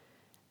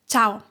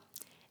Ciao!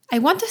 I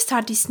want to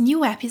start this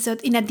new episode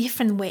in a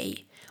different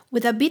way,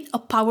 with a bit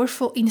of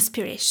powerful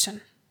inspiration.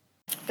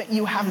 That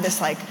you have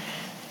this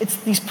it's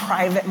these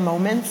private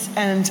moments,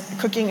 and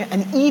cooking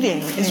and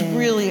eating is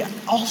really,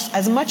 also,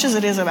 as much as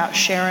it is about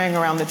sharing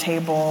around the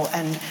table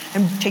and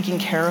taking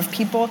care of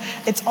people,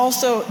 it's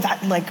also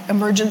that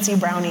emergency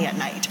brownie at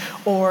night,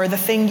 or the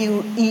thing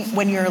you eat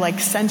when you're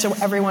sent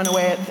everyone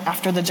away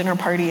after the dinner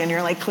party and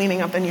you're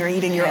cleaning up and you're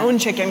eating your own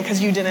chicken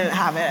because you didn't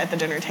have it at the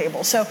dinner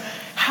table. So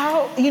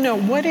how,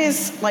 what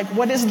is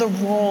the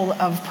role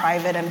of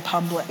private and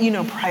public,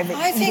 private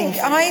eating?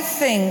 I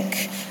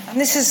think, and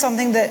this is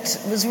something that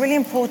was really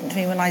important to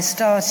me when I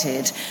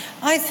started,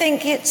 I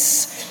think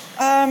it's,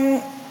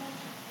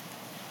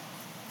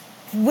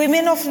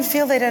 women often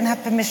feel they don't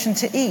have permission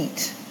to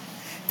eat.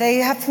 They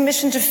have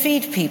permission to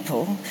feed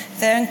people.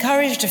 They're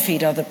encouraged to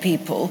feed other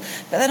people,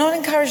 but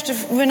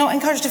we're not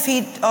encouraged to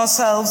feed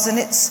ourselves. And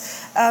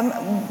it's,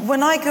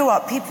 when I grew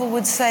up, people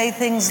would say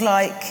things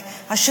like,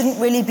 I shouldn't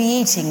really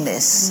be eating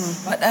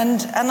this.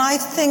 And I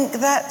think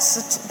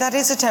that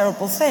is a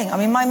terrible thing. I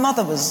mean, my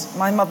mother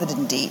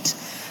didn't eat.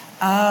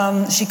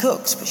 She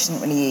cooked, but she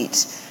didn't really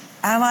eat.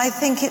 And I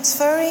think it's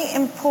very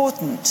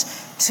important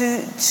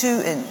to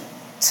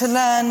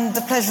learn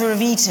the pleasure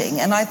of eating.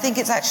 And I think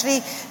it's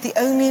actually the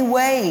only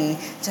way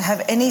to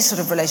have any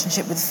sort of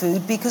relationship with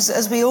food, because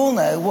as we all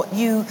know, what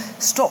you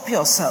stop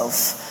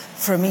yourself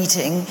from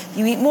eating,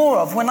 you eat more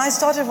of. When I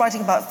started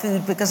writing about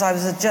food, because I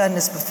was a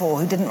journalist before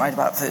who didn't write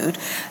about food,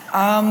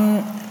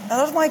 a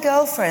lot of my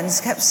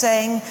girlfriends kept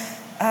saying,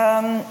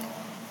 but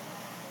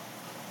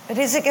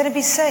is it going to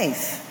be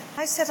safe?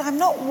 I said, I'm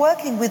not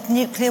working with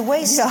nuclear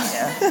waste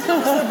here.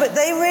 But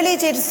they really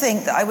did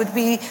think that I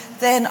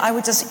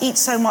would just eat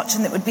so much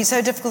and it would be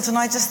so difficult. And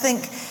I just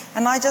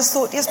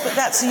thought, yes, but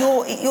that's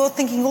you're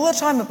thinking all the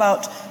time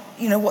about,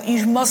 what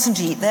you mustn't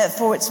eat.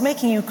 Therefore, it's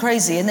making you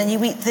crazy. And then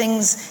you eat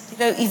things you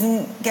don't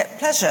even get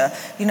pleasure.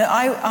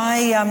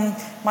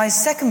 My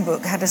second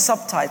book had a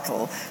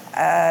subtitle,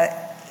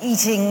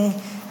 Eating...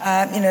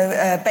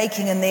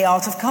 baking and the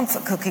art of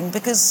comfort cooking,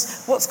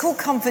 because what's called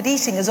comfort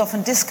eating is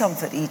often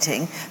discomfort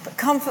eating, but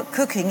comfort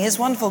cooking is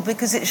wonderful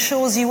because it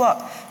shores you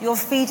up. You're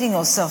feeding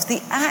yourself. The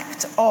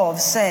act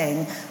of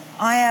saying,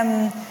 I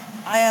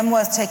am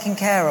worth taking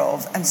care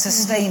of and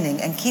sustaining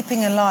and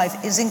keeping alive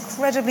is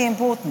incredibly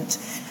important.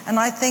 And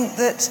I think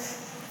that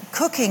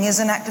cooking is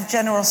an act of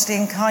generosity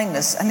and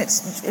kindness, and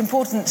it's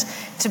important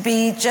to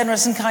be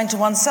generous and kind to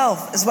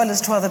oneself as well as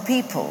to other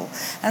people.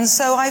 And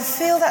so I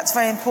feel that's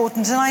very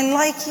important, and I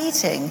like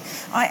eating.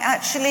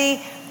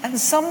 And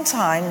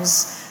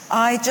sometimes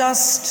I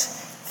just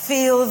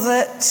feel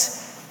that,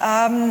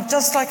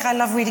 just like I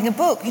love reading a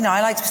book,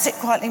 I like to sit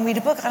quietly and read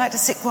a book, I like to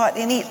sit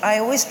quietly and eat. I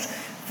always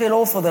feel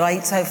awful that I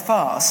eat so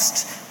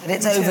fast, that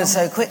it's over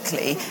so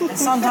quickly. And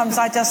sometimes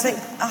I just think,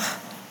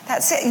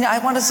 that's it.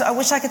 I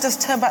wish I could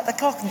just turn back the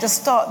clock and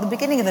just start at the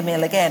beginning of the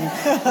meal again,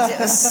 because it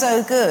was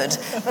so good.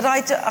 But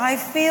I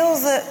feel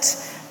that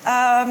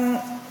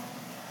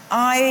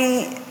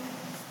I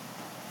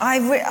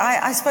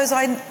suppose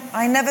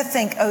I never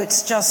think,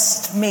 it's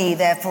just me,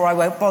 therefore I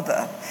won't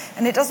bother.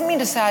 And it doesn't mean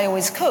to say I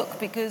always cook,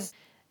 because...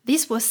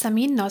 This was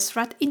Samin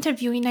Nosrat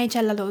interviewing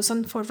Nigella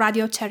Lawson for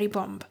Radio Cherry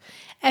Bomb,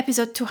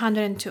 episode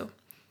 202.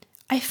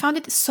 I found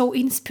it so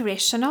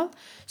inspirational,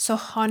 so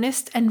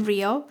honest and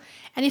real,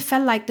 and it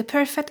felt like the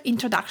perfect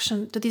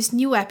introduction to this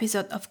new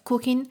episode of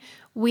Cooking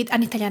with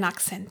an Italian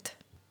Accent.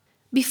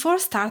 Before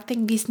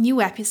starting this new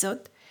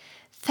episode,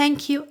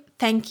 thank you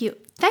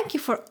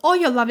for all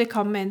your lovely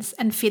comments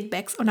and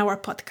feedbacks on our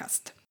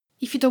podcast.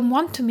 If you don't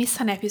want to miss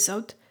an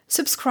episode,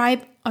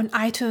 subscribe on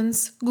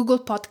iTunes, Google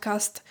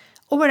Podcast,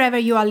 or wherever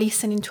you are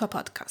listening to a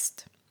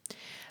podcast.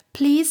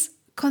 Please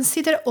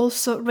consider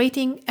also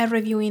rating and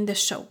reviewing the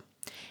show.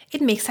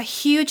 It makes a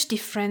huge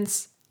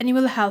difference, and it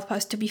will help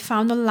us to be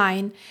found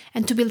online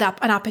and to build up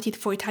an appetite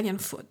for Italian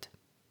food.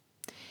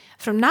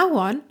 From now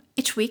on,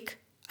 each week,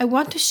 I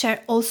want to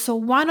share also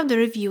one of the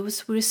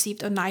reviews we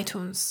received on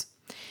iTunes.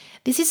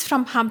 This is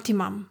from Humpty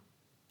Mum.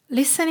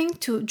 Listening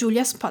to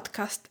Giulia's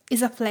podcast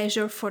is a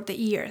pleasure for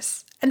the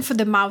ears, and for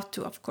the mouth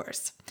too, of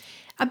course.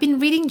 I've been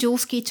reading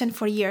Jules' Kitchen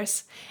for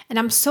years, and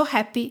I'm so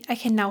happy I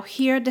can now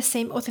hear the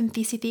same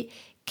authenticity,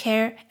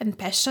 care, and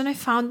passion I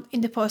found in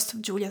the post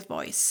of Giulia's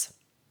voice.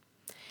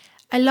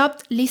 I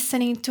loved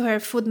listening to her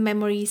food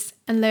memories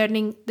and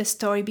learning the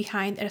story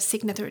behind her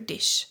signature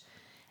dish.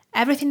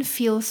 Everything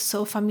feels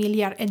so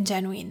familiar and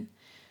genuine.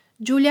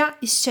 Giulia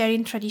is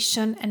sharing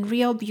tradition and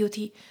real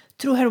beauty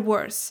through her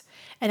words,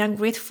 and I'm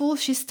grateful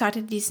she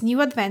started this new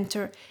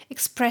adventure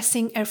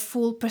expressing her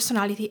full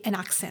personality and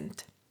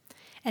accent.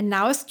 And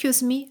now,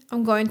 excuse me,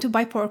 I'm going to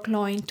buy pork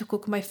loin to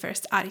cook my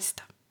first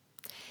arista.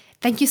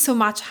 Thank you so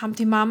much,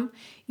 Humpty Mum.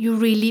 You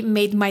really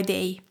made my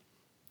day.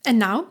 And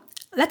now,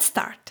 let's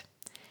start.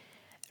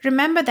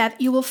 Remember that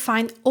you will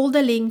find all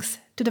the links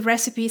to the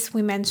recipes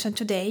we mentioned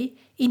today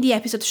in the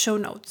episode show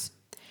notes.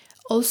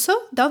 Also,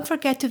 don't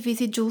forget to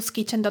visit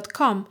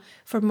juleskitchen.com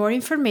for more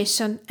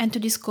information and to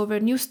discover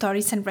new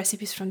stories and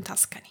recipes from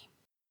Tuscany.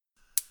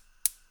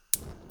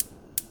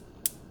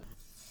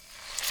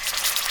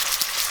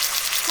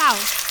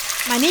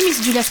 Ciao! My name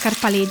is Giulia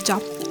Scarpaleggia.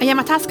 I am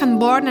a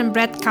Tuscan-born and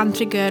bred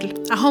country girl,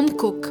 a home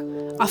cook,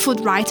 a food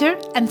writer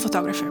and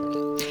photographer.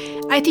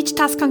 I teach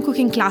Tuscan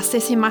cooking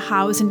classes in my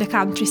house in the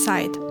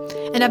countryside,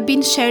 and I've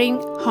been sharing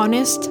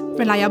honest,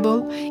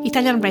 reliable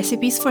Italian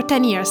recipes for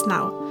 10 years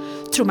now,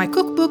 through my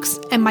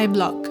cookbooks and my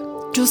blog,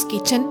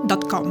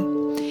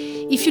 juicekitchen.com.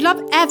 If you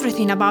love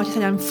everything about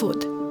Italian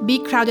food,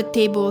 big crowded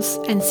tables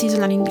and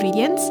seasonal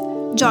ingredients,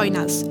 join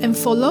us and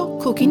follow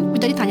Cooking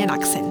with an Italian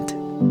Accent.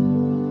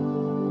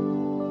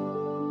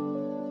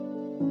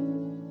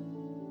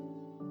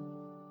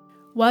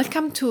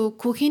 Welcome to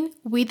Cooking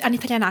with an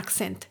Italian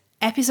Accent,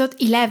 episode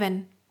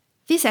 11.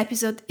 This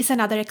episode is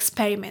another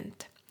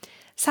experiment,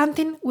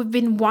 something we've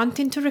been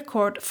wanting to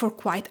record for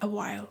quite a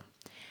while.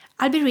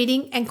 I'll be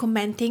reading and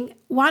commenting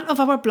one of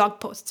our blog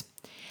posts,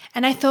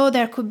 and I thought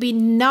there could be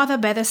not a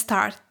better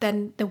start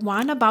than the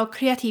one about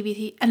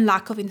creativity and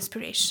lack of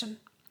inspiration.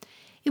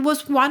 It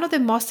was one of the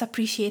most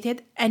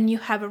appreciated, and you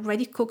have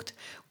already cooked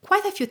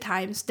quite a few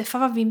times the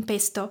fava bean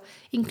pesto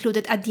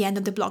included at the end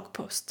of the blog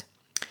post.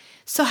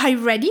 So are you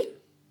ready?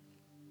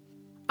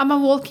 I'm a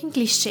walking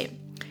cliché,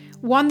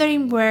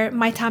 wondering where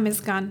my time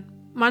is gone,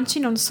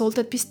 munching on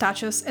salted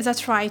pistachios as I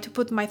try to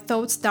put my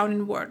thoughts down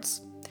in words.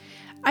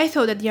 I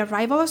thought that the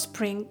arrival of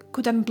spring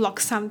could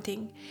unblock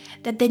something,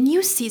 that the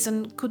new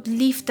season could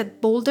lift that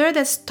boulder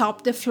that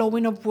stopped the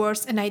flowing of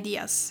words and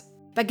ideas.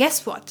 But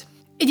guess what?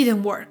 It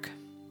didn't work.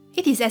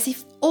 It is as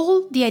if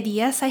all the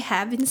ideas I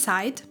have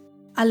inside,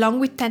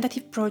 along with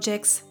tentative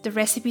projects, the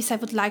recipes I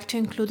would like to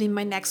include in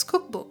my next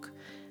cookbook,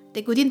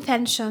 the good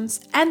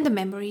intentions and the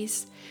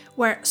memories,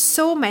 were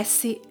so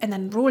messy and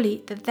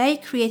unruly that they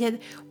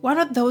created one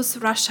of those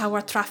rush hour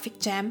traffic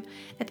jam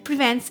that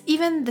prevents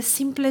even the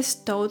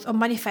simplest thought of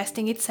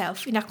manifesting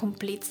itself in a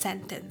complete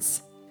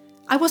sentence.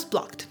 I was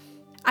blocked.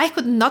 I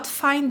could not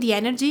find the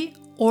energy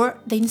or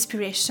the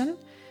inspiration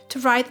to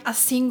write a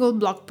single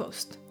blog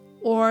post,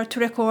 or to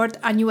record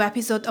a new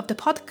episode of the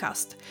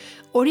podcast,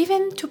 or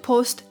even to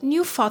post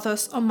new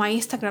photos on my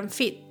Instagram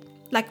feed,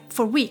 like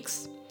for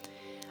weeks.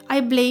 I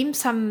blame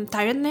some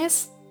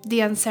tiredness,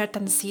 the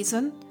uncertain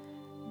season,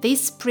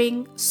 this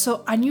spring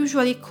so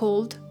unusually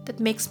cold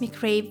that makes me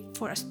crave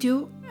for a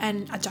stew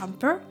and a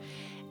jumper,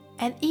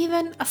 and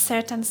even a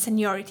certain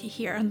seniority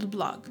here on the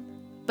blog.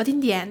 But in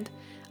the end,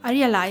 I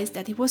realized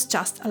that it was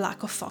just a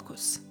lack of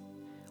focus.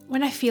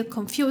 When I feel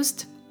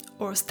confused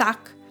or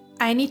stuck,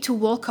 I need to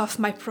walk off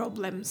my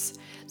problems.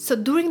 So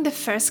during the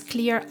first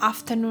clear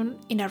afternoon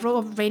in a row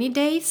of rainy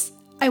days,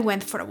 I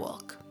went for a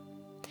walk.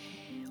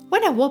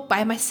 When I walk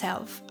by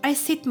myself, I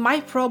sit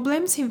my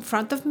problems in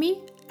front of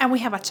me and we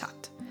have a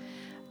chat.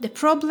 The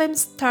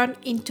problems turn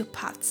into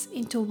paths,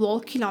 into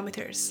walk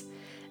kilometers.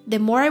 The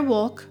more I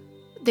walk,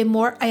 the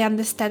more I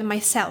understand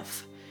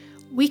myself.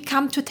 We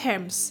come to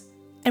terms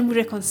and we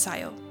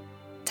reconcile.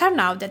 Turn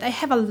out that I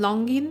have a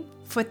longing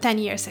for 10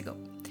 years ago,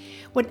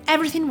 when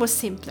everything was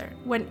simpler,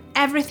 when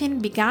everything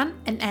began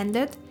and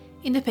ended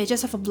in the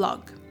pages of a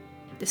blog.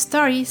 The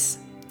stories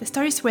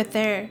were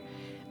there,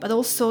 but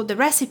also the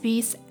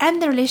recipes and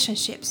the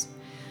relationships.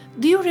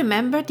 Do you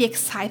remember the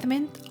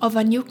excitement of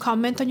a new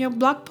comment on your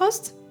blog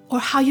post? Or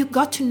how you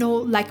got to know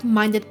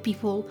like-minded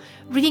people,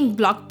 reading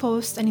blog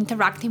posts and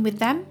interacting with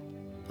them?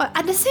 Well,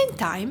 at the same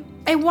time,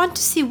 I want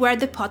to see where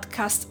the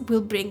podcast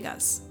will bring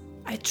us.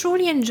 I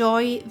truly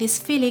enjoy this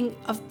feeling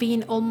of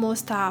being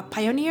almost a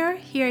pioneer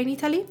here in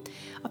Italy,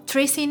 of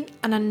tracing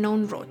an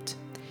unknown road.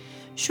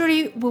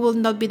 Surely we will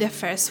not be the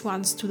first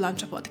ones to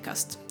launch a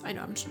podcast, I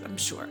know, I'm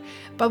sure.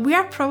 But we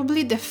are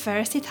probably the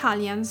first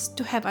Italians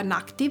to have an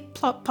active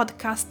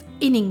podcast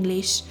in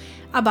English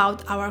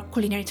about our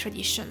culinary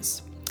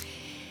traditions.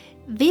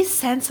 This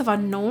sense of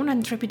unknown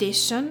and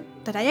trepidation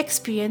that I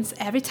experience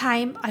every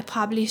time I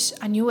publish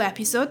a new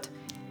episode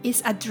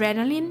is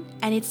adrenaline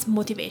and it's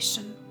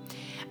motivation.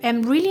 I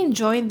am really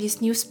enjoying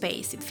this new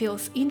space. It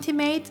feels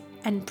intimate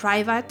and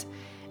private,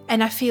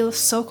 and I feel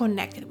so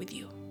connected with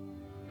you.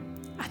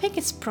 I think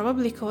it's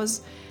probably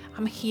because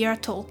I'm here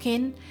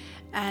talking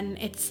and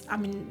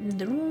I'm in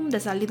the room,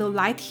 there's a little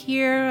light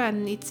here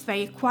and it's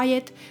very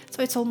quiet,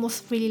 so it's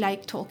almost really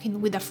like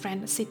talking with a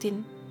friend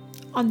sitting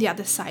on the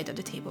other side of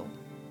the table.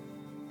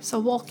 So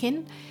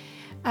walking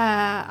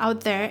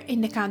out there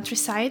in the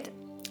countryside,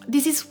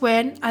 this is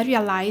when I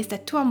realized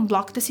that to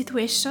unblock the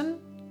situation,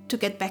 to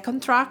get back on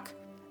track,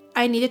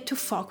 I needed to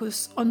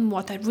focus on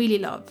what I really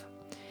love.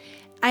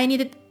 I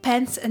needed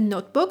pens and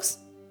notebooks,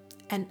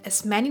 and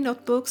as many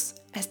notebooks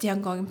as the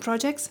ongoing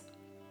projects.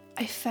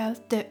 I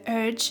felt the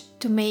urge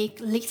to make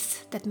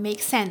lists that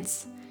make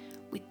sense,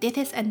 with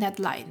dates and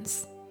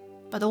deadlines,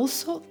 but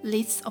also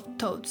lists of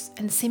thoughts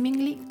and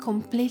seemingly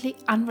completely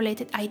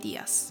unrelated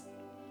ideas.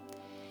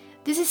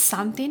 This is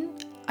something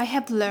I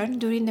have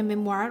learned during the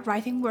memoir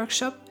writing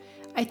workshop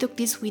I took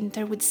this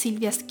winter with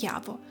Silvia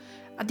Schiavo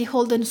at the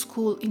Holden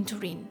School in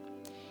Turin.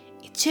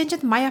 It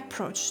changed my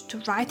approach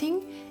to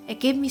writing and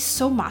gave me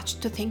so much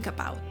to think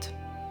about.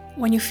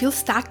 When you feel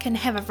stuck and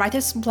have a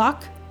writer's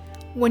block,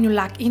 when you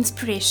lack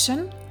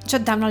inspiration,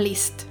 jot down a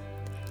list.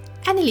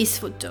 Any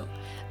list would do.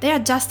 They are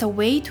just a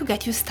way to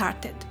get you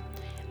started.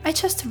 I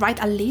just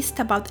write a list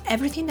about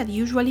everything that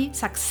usually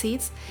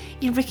succeeds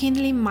in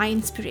rekindling my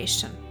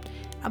inspiration,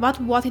 about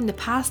what in the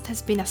past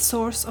has been a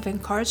source of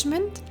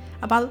encouragement,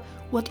 about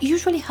what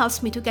usually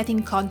helps me to get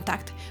in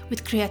contact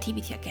with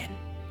creativity again.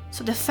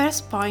 So the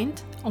first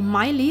point on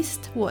my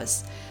list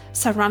was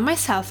surround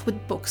myself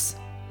with books.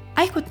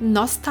 I could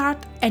not start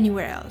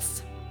anywhere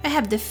else. I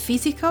have the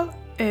physical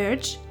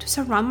urge to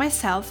surround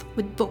myself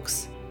with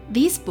books.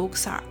 These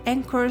books are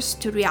anchors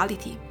to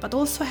reality, but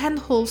also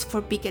handholds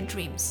for bigger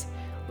dreams,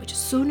 which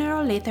sooner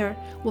or later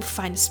will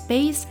find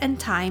space and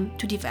time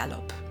to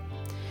develop.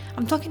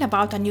 I'm talking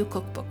about a new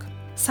cookbook,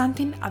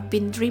 something I've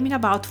been dreaming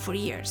about for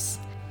years.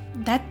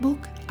 That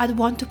book I'd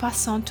want to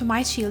pass on to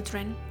my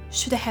children,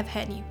 should I have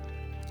any.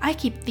 I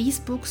keep these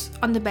books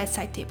on the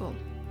bedside table,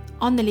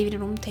 on the living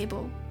room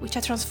table, which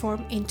I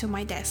transform into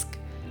my desk,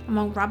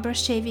 among rubber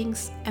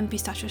shavings and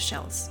pistachio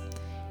shells,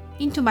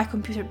 into my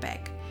computer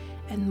bag,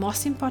 and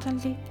most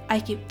importantly, I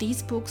keep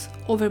these books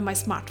over my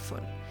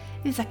smartphone.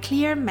 It is a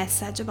clear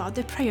message about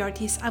the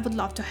priorities I would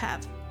love to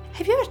have.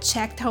 Have you ever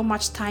checked how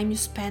much time you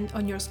spend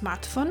on your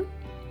smartphone?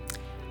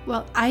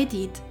 Well, I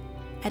did,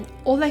 and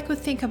all I could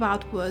think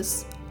about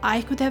was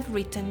I could have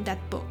written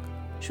that book,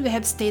 should I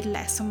have stayed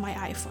less on my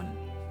iPhone.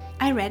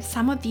 I read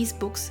some of these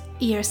books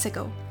years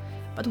ago,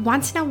 but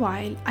once in a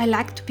while I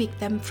like to pick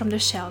them from the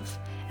shelf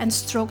and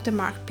stroke the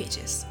marked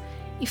pages,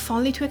 if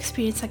only to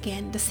experience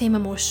again the same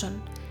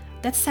emotion,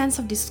 that sense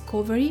of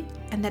discovery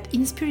and that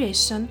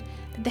inspiration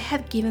that they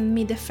had given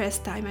me the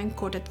first time I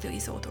quoted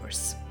these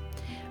authors.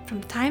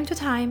 From time to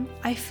time,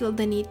 I feel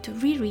the need to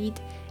reread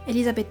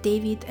Elizabeth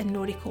David and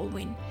Nori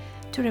Colwyn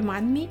to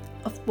remind me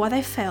of what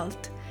I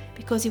felt,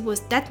 because it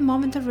was that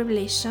moment of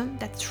revelation,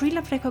 that thrill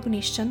of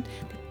recognition,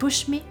 that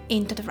pushed me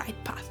into the right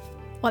path.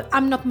 Well,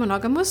 I'm not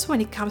monogamous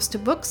when it comes to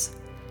books,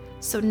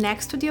 so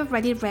next to the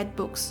already read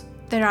books,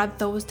 there are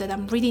those that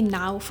I'm reading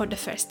now for the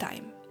first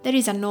time. There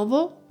is a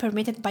novel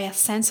permitted by a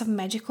sense of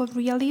magical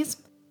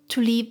realism,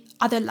 To Live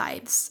Other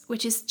Lives,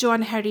 which is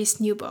Joanne Harris'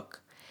 new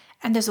book.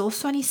 And there's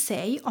also an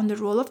essay on the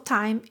role of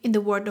time in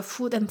the world of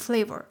food and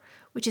flavor,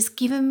 which has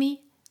given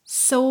me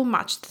so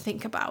much to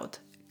think about,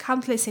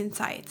 countless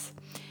insights.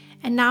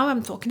 And now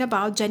I'm talking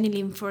about Jenny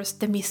Linford's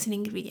The Missing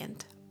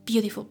Ingredient.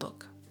 Beautiful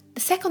book.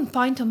 The second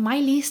point on my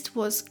list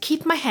was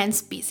keep my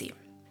hands busy.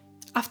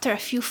 After a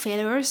few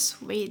failures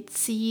with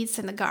seeds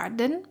and a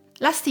garden,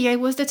 last year it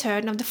was the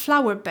turn of the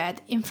flower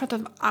bed in front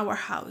of our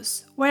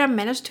house, where I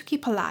managed to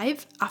keep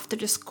alive after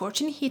the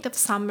scorching heat of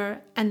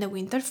summer and the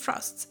winter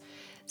frosts.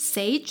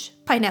 Sage,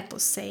 pineapple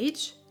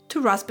sage,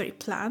 2 raspberry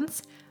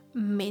plants,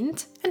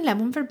 mint and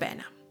lemon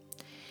verbena.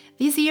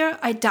 This year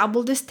I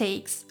doubled the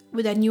stakes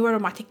with a new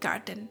aromatic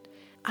garden,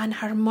 an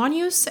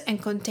harmonious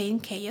and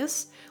contained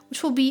chaos,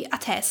 which will be a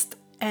test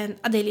and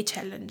a daily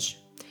challenge.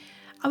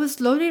 I will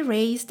slowly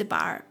raise the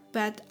bar,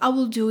 but I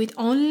will do it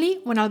only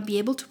when I'll be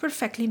able to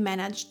perfectly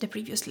manage the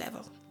previous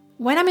level.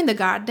 When I'm in the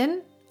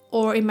garden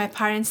or in my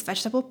parents'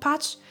 vegetable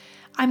patch,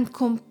 I'm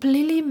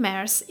completely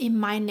immersed in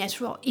my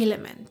natural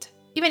element,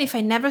 even if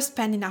I never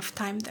spend enough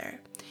time there.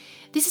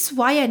 This is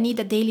why I need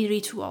a daily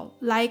ritual,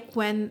 like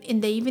when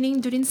in the evening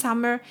during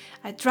summer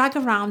I drag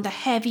around a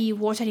heavy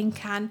watering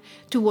can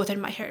to water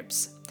my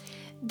herbs.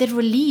 The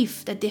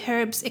relief that the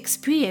herbs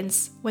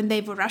experience when they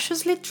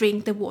voraciously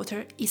drink the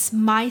water is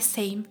my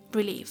same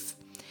relief.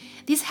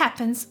 This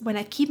happens when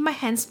I keep my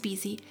hands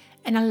busy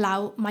and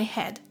allow my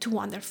head to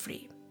wander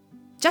free.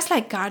 Just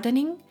like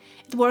gardening,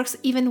 it works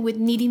even with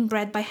kneading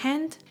bread by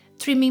hand,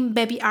 trimming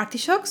baby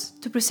artichokes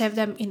to preserve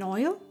them in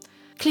oil,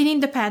 cleaning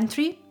the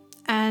pantry,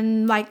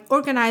 and like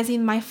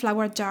organizing my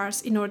flower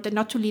jars in order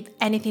not to leave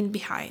anything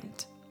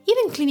behind.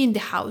 Even cleaning the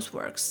house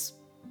works.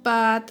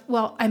 But,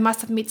 well, I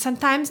must admit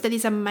sometimes that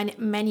is a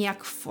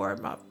maniac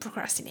form of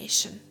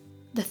procrastination.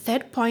 The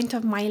third point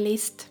of my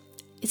list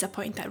is a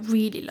point I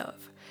really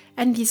love,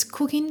 and it is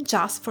cooking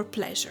just for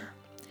pleasure.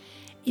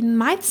 It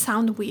might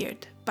sound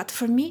weird, but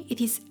for me it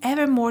is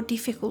ever more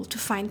difficult to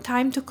find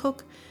time to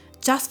cook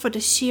just for the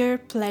sheer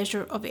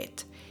pleasure of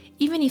it,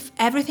 even if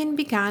everything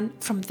began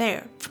from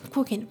there, from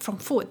cooking, from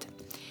food.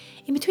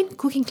 In between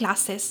cooking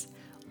classes,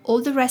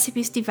 all the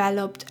recipes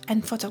developed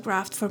and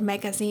photographed for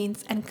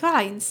magazines and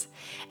clients,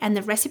 and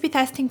the recipe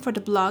testing for the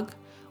blog,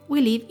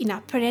 we live in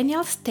a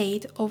perennial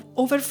state of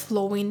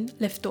overflowing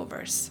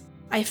leftovers.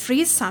 I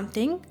freeze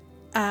something,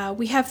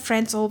 we have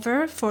friends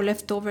over for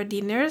leftover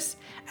dinners,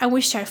 and we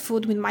share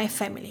food with my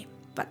family.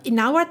 But in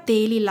our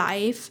daily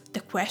life,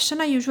 the question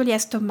I usually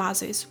ask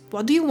Tommaso is,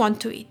 what do you want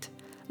to eat?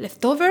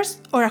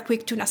 Leftovers or a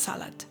quick tuna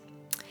salad?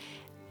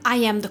 I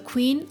am the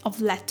queen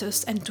of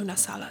lettuce and tuna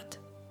salad.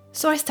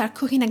 So I start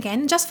cooking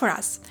again just for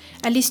us,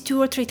 at least 2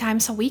 or 3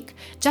 times a week,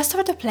 just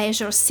for the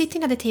pleasure of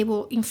sitting at the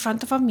table in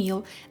front of a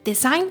meal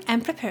designed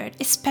and prepared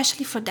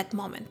especially for that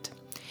moment.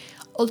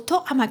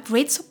 Although I'm a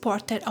great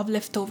supporter of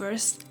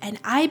leftovers and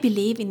I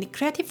believe in the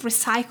creative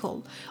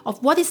recycle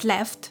of what is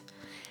left,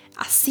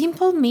 a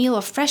simple meal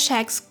of fresh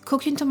eggs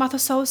cooked in tomato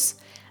sauce,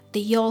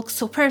 the yolk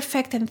so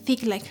perfect and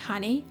thick like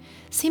honey,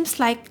 seems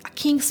like a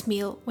king's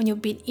meal when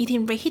you've been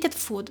eating reheated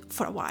food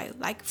for a while,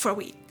 like for a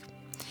week.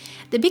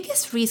 The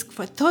biggest risk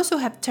for those who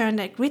have turned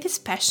their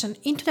greatest passion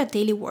into their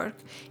daily work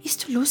is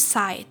to lose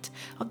sight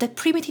of that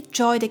primitive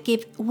joy that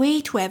gave way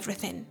to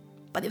everything.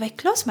 But if I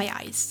close my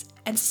eyes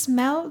and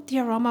smell the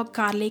aroma of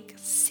garlic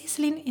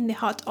sizzling in the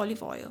hot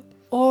olive oil,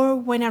 or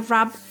when I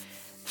rub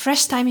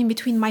fresh thyme in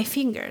between my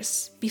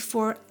fingers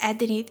before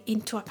adding it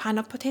into a pan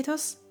of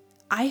potatoes,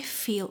 I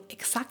feel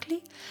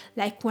exactly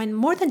like when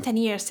more than 10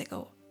 years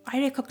ago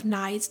I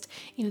recognized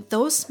in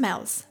those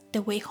smells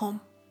the way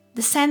home.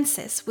 The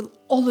senses will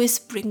always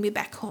bring me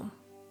back home.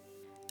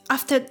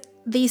 After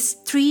these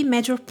 3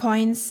 major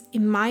points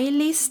in my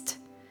list,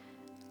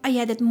 I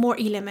added more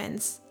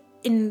elements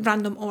in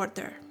random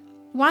order.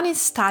 One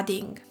is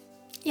studying.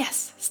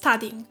 Yes,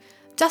 studying,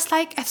 just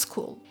like at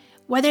school.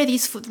 Whether it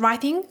is food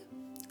writing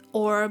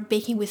or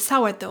baking with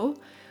sourdough,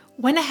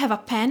 when I have a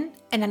pen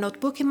and a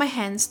notebook in my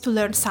hands to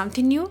learn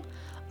something new,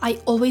 I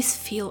always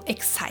feel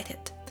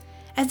excited.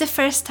 As the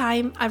first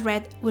time I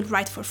read Will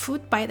Write for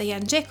Food by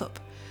Diane Jacob,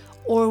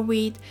 or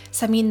with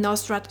Samin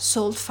Nosrat's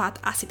Salt, Fat,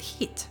 Acid,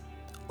 Heat,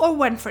 or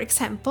when, for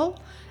example,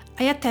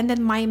 I attended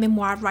my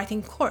memoir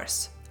writing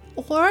course,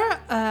 or,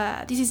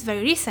 this is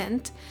very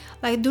recent,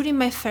 like during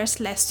my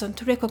first lesson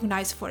to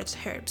recognize foraged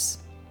herbs.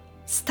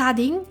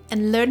 Studying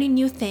and learning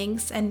new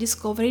things and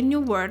discovering new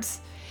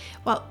words,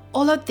 well,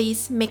 all of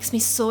this makes me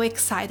so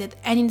excited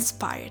and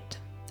inspired,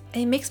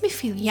 and it makes me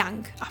feel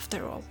young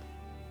after all.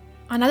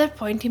 Another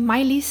point in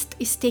my list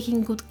is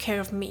taking good care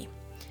of me.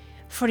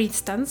 For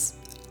instance,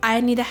 I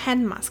need a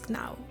hand mask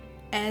now,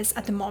 as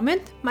at the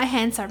moment my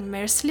hands are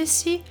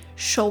mercilessly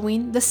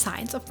showing the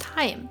signs of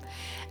time,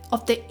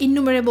 of the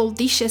innumerable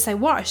dishes I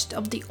washed,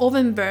 of the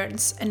oven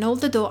burns and all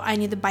the dough I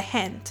kneaded by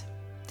hand.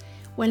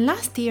 When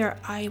last year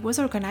I was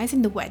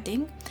organizing the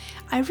wedding,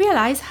 I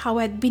realized how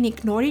I had been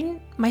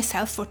ignoring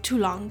myself for too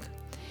long.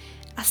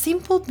 A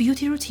simple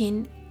beauty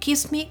routine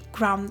keeps me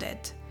grounded.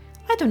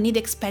 I don't need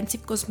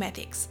expensive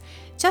cosmetics,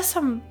 just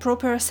some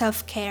proper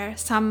self-care,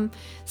 some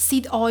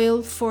seed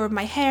oil for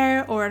my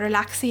hair or a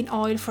relaxing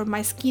oil for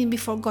my skin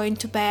before going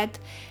to bed.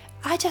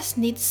 I just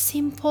need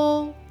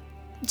simple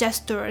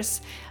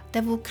gestures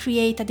that will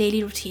create a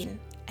daily routine,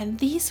 and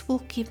this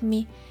will keep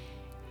me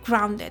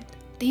grounded.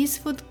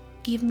 This would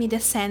give me the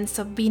sense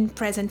of being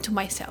present to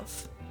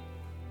myself.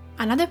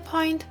 Another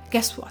point,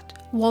 guess what?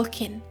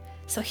 Walking.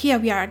 So here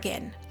we are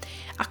again.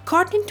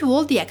 According to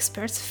all the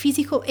experts,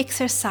 physical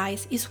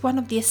exercise is one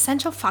of the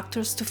essential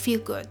factors to feel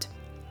good.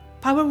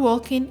 Power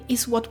walking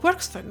is what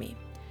works for me.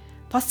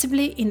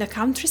 Possibly in the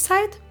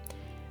countryside,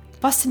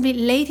 possibly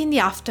late in the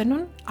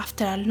afternoon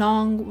after a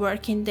long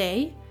working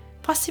day,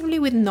 possibly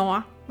with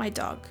Noah, my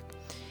dog.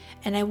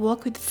 And I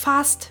walk with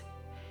fast,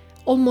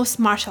 almost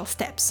martial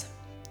steps.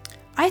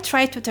 I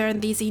tried to turn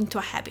this into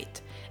a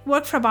habit. It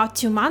worked for about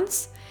 2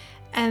 months,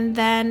 and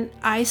then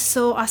I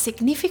saw a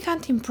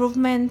significant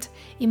improvement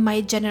in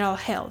my general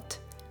health.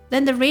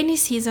 Then the rainy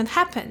season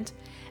happened,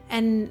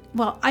 and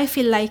well, I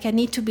feel like I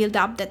need to build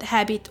up that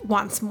habit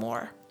once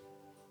more.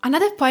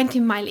 Another point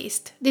in my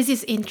list, this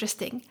is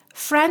interesting,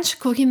 French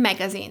cooking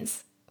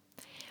magazines,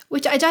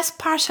 which I just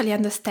partially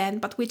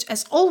understand, but which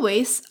as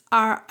always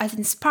are as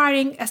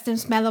inspiring as the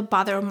smell of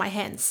butter on my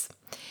hands.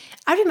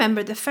 I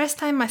remember the first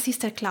time my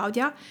sister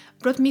Claudia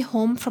brought me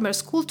home from her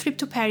school trip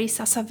to Paris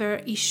a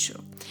Saveur issue.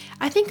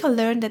 I think I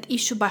learned that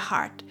issue by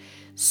heart.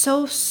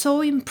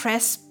 So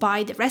impressed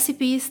by the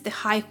recipes, the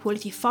high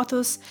quality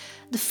photos,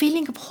 the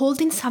feeling of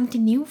holding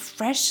something new,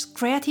 fresh,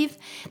 creative.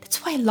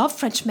 That's why I love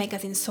French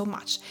magazines so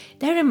much.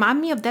 They remind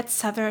me of that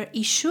Saveur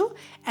issue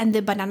and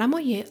the banana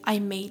molle I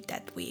made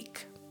that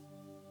week.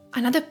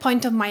 Another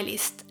point on my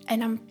list,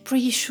 and I'm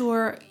pretty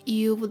sure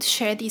you would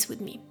share this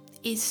with me,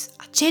 is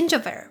a change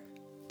of air.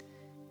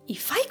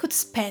 If I could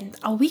spend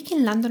a week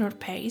in London or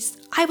Paris,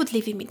 I would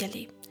live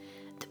immediately.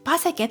 The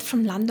buzz I get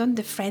from London,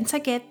 the friends I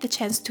get the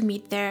chance to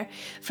meet there,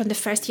 from the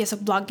first years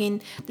of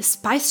blogging, the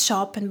spice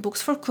shop and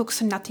books for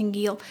cooks in Notting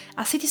Hill,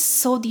 a city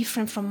so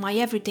different from my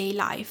everyday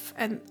life,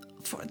 and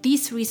for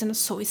this reason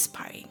so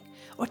inspiring.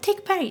 Or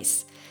take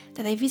Paris,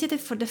 that I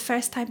visited for the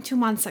first time 2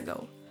 months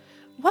ago.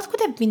 What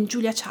could have been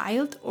Julia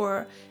Child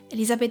or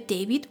Elizabeth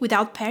David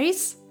without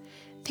Paris?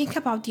 Think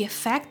about the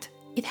effect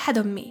it had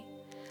on me.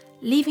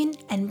 Living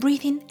and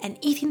breathing and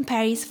eating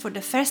Paris for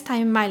the first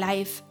time in my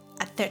life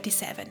at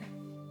 37.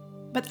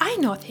 But I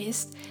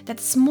noticed that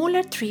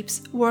smaller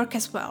trips work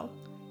as well.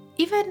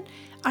 Even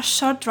a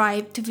short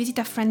drive to visit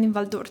a friend in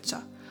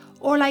Valdorcia,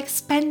 or like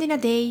spending a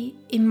day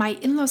in my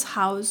in-laws'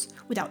 house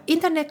without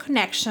internet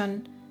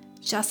connection,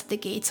 just at the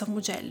gates of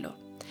Mugello.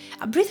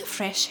 A breath of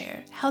fresh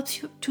air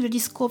helps you to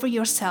rediscover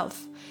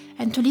yourself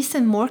and to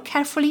listen more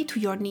carefully to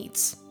your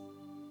needs.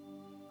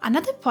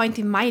 Another point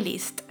in my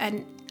list,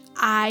 and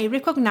I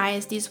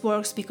recognize this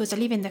works because I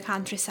live in the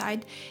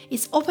countryside,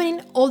 is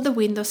opening all the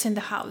windows in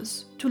the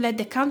house to let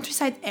the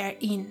countryside air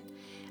in.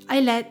 I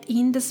let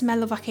in the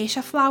smell of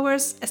acacia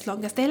flowers as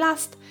long as they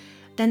last,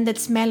 then the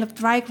smell of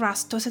dry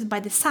grass toasted by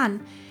the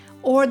sun,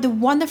 or the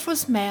wonderful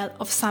smell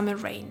of summer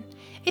rain.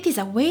 It is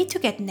a way to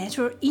get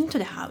nature into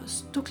the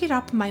house, to clear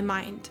up my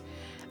mind.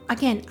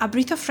 Again, a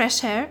breath of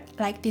fresh air,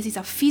 like this is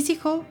a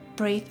physical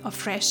breath of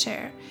fresh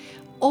air,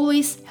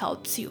 always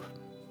helps you.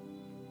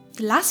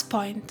 The last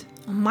point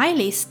on my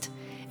list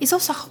is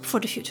also hope for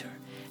the future,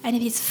 and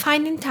it is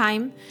finding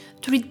time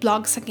to read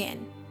blogs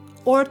again,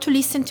 or to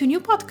listen to new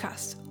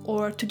podcasts,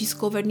 or to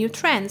discover new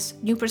trends,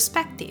 new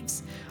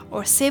perspectives,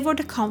 or savor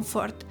the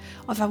comfort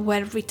of a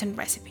well-written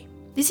recipe.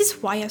 This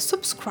is why I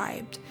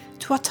subscribed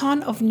to a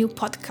ton of new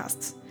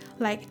podcasts,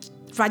 like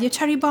Radio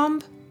Cherry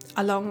Bomb,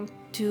 along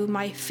to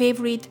my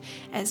favorite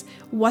as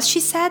What She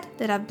Said,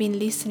 that I've been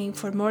listening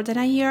for more than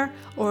a year,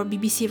 or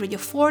BBC Radio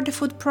 4, the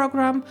food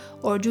program,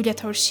 or Julia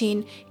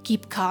Torshin,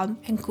 Keep Calm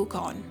and Cook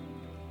On.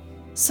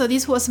 So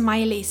this was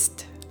my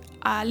list,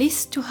 a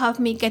list to help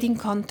me get in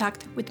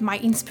contact with my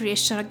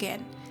inspiration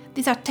again.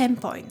 These are 10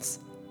 points,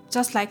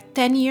 just like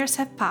 10 years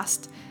have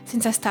passed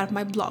since I started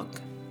my blog.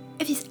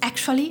 It is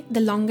actually the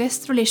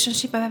longest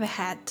relationship I've ever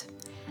had.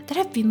 There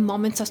have been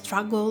moments of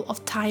struggle,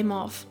 of time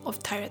off,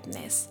 of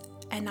tiredness,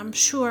 and I'm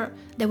sure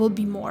there will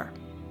be more.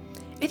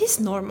 It is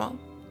normal.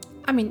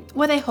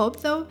 What I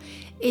hope though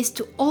is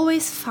to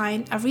always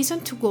find a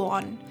reason to go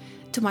on,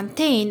 to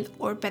maintain,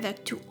 or better,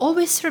 to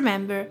always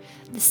remember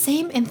the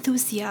same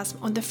enthusiasm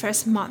on the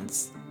first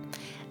months.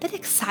 That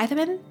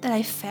excitement that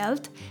I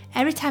felt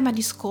every time I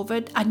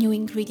discovered a new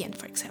ingredient,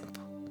 for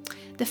example.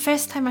 The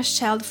first time I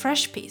shelled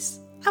fresh peas,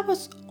 I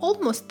was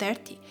almost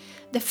 30.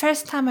 The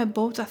first time I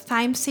bought a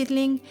thyme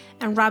seedling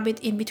and rubbed it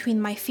in between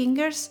my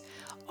fingers,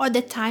 or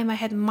the time I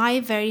had my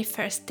very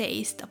first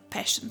taste of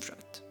passion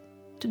fruit.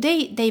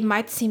 Today they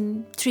might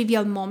seem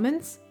trivial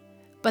moments,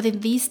 but in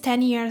these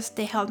 10 years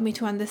they helped me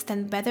to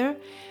understand better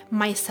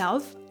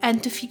myself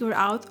and to figure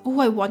out who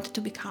I wanted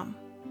to become.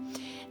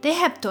 They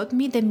have taught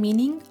me the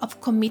meaning of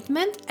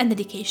commitment and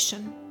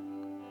dedication.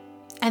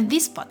 And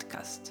this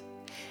podcast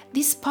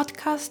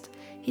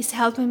is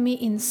helping me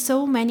in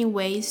so many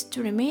ways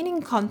to remain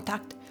in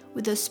contact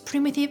with those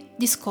primitive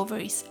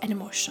discoveries and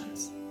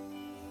emotions.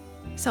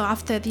 So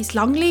after this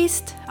long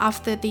list,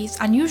 after this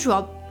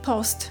unusual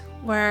post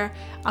where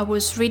I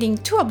was reading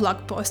to a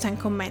blog post and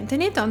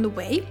commenting it on the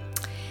way,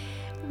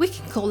 we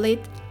can call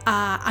it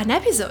an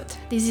episode.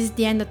 This is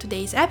the end of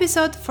today's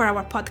episode for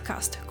our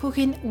podcast,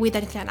 Cooking with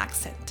an Italian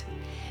Accent.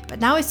 But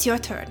now it's your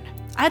turn.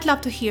 I'd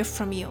love to hear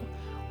from you.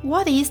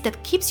 What is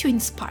that keeps you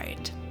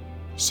inspired?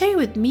 Share it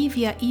with me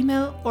via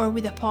email or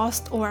with a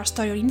post or a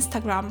story on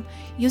Instagram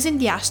using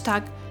the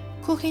hashtag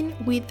Cooking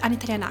with an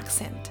Italian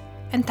Accent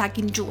and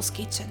tagging Jules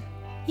Kitchen.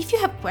 If you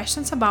have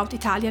questions about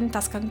Italian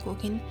Tuscan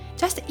cooking,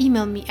 just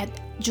email me at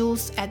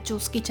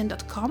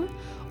jules@juleskitchen.com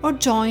or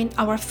join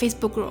our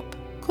Facebook group,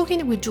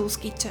 Cooking with Jules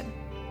Kitchen.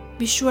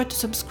 Be sure to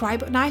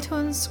subscribe on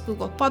iTunes,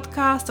 Google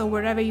Podcasts, or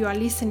wherever you are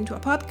listening to a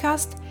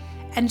podcast,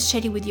 and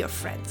share it with your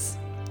friends.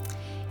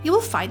 You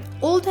will find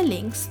all the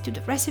links to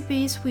the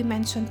recipes we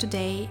mentioned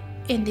today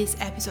in this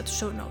episode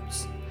show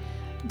notes.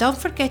 Don't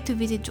forget to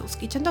visit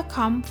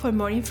juleskitchen.com for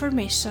more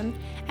information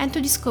and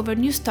to discover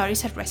new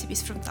stories and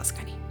recipes from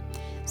Tuscany.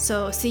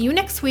 So see you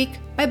next week.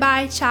 Bye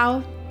bye,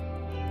 ciao!